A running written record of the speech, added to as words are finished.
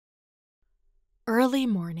Early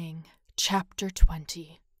Morning, Chapter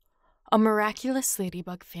 20. A Miraculous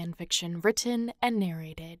Ladybug Fanfiction written and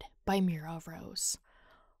narrated by Mira Rose.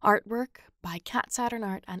 Artwork by Cat Saturn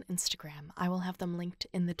Art on Instagram. I will have them linked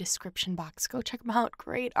in the description box. Go check them out.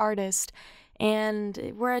 Great artist.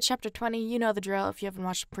 And we're at Chapter 20. You know the drill. If you haven't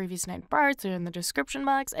watched the previous 9 parts, they're in the description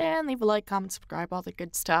box. And leave a like, comment, subscribe, all the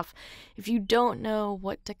good stuff. If you don't know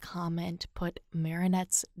what to comment, put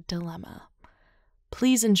Marinette's Dilemma.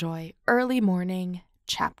 Please enjoy Early Morning,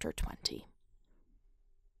 Chapter 20.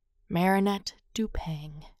 Marinette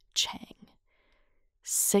Dupang Chang,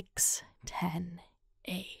 6:10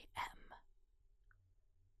 a.m.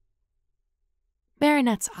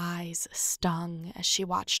 Marinette's eyes stung as she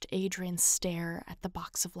watched Adrien stare at the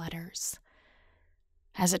box of letters.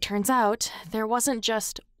 As it turns out, there wasn't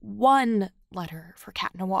just one letter for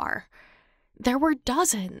Cat Noir. There were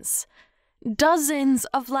dozens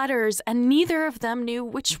of letters, and neither of them knew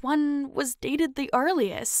which one was dated the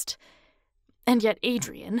earliest. And yet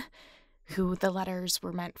Adrien, who the letters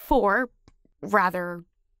were meant for, rather,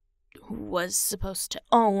 who was supposed to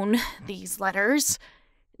own these letters,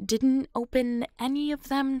 didn't open any of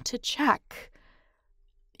them to check.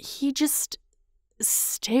 He just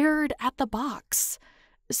stared at the box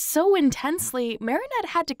so intensely, Marinette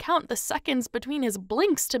had to count the seconds between his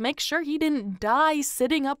blinks to make sure he didn't die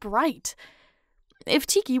sitting upright. If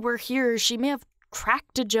Tiki were here, she may have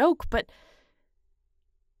cracked a joke, but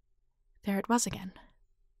there it was again.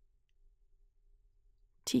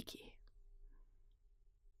 Tiki.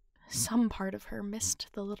 Some part of her missed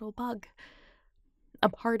the little bug. A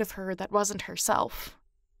part of her that wasn't herself.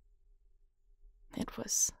 It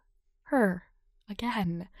was her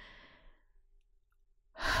again.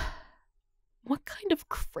 What kind of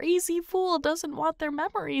crazy fool doesn't want their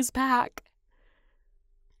memories back?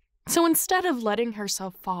 So instead of letting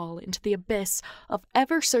herself fall into the abyss of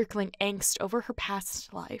ever-circling angst over her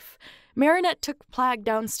past life, Marinette took Plagg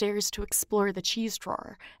downstairs to explore the cheese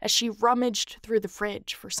drawer as she rummaged through the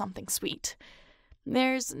fridge for something sweet.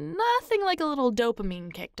 There's nothing like a little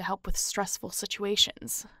dopamine kick to help with stressful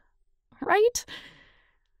situations, right?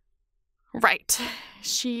 Right.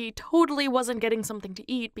 She totally wasn't getting something to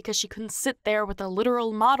eat because she couldn't sit there with a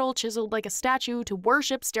literal model chiseled like a statue to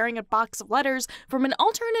worship staring at a box of letters from an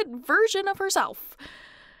alternate version of herself.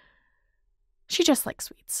 She just likes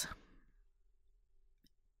sweets.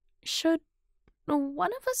 Should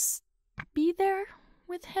one of us be there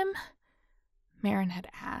with him? Marinette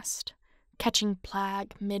asked, catching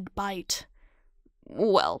Plagg mid-bite.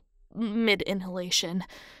 Well, mid-inhalation.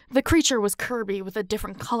 The creature was Kirby with a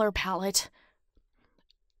different color palette.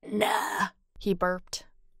 Nah, he burped,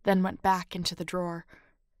 then went back into the drawer.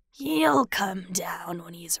 He'll come down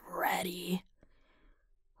when he's ready.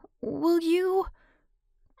 Will you...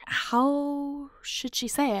 How should she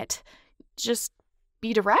say it? Just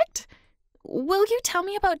be direct? Will you tell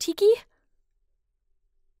me about Tiki?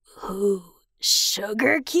 Who,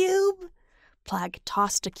 Sugar Cube? Plagg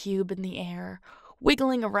tossed a cube in the air,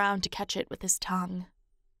 wiggling around to catch it with his tongue.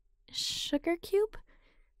 Sugar Cube?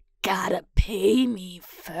 Gotta pay me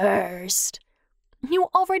first. You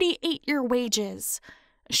already ate your wages.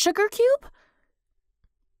 Sugar Cube?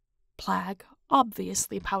 Plagg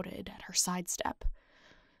obviously pouted at her sidestep.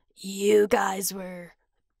 You guys were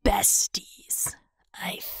besties,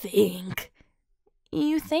 I think.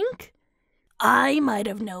 You think? I might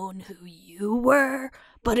have known who you were,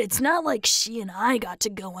 but it's not like she and I got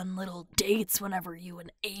to go on little dates whenever you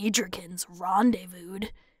and Adrien's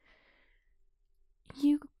rendezvoused.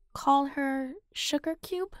 You call her Sugar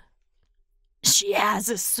Cube? She has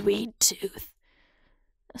a sweet tooth.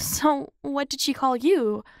 So what did she call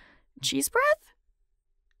you? Cheese breath?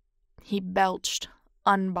 He belched,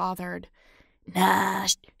 unbothered. Nah,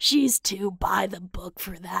 she's too by the book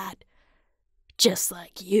for that. Just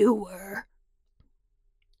like you were.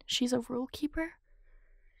 She's a rule keeper?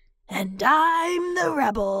 And I'm the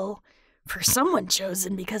rebel. For someone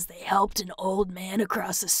chosen because they helped an old man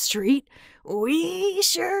across the street, we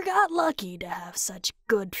sure got lucky to have such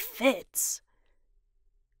good fits.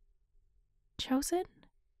 Chosen?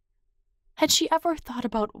 Had she ever thought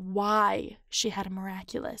about why she had a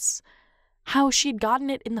miraculous? How she'd gotten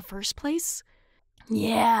it in the first place?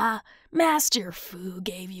 Yeah, Master Fu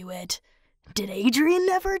gave you it. Did Adrien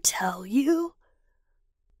never tell you?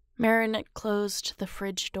 Marinette closed the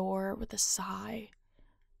fridge door with a sigh.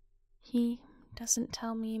 He doesn't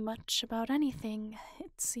tell me much about anything,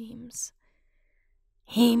 it seems.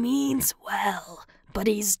 He means well, but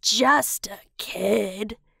he's just a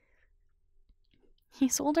kid.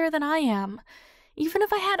 He's older than I am, even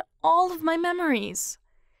if I had all of my memories.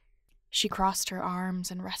 She crossed her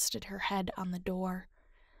arms and rested her head on the door.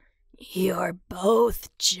 You're both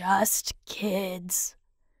just kids.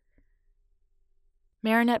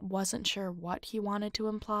 Marinette wasn't sure what he wanted to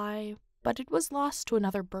imply, but it was lost to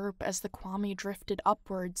another burp as the Kwame drifted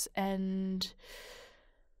upwards and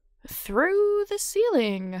through the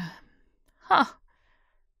ceiling. Huh.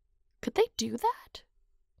 Could they do that?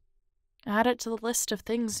 Add it to the list of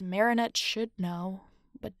things Marinette should know,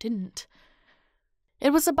 but didn't. It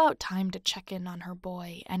was about time to check in on her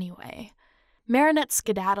boy anyway. Marinette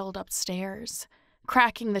skedaddled upstairs,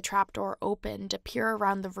 cracking the trapdoor open to peer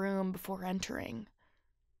around the room before entering.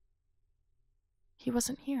 He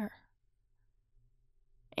wasn't here.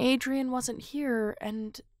 Adrien wasn't here,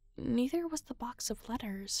 and neither was the box of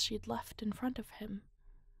letters she'd left in front of him.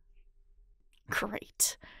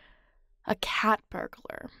 Great. A cat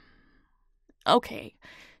burglar. Okay,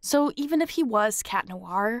 so even if he was Cat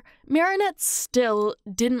Noir, Marinette still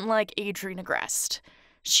didn't like Adrien Agreste.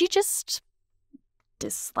 She just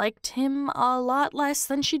disliked him a lot less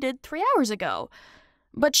than she did 3 hours ago.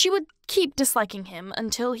 But she would keep disliking him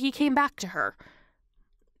until he came back to her.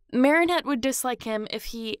 Marinette would dislike him if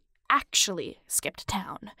he actually skipped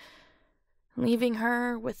town, leaving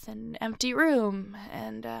her with an empty room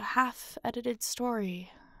and a half-edited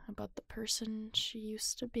story about the person she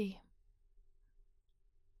used to be.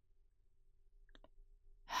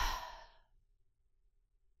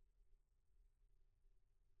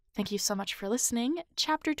 Thank you so much for listening.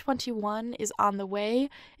 Chapter 21 is on the way.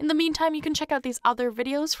 In the meantime, you can check out these other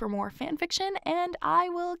videos for more fanfiction, and I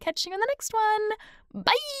will catch you in the next one.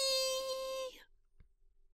 Bye!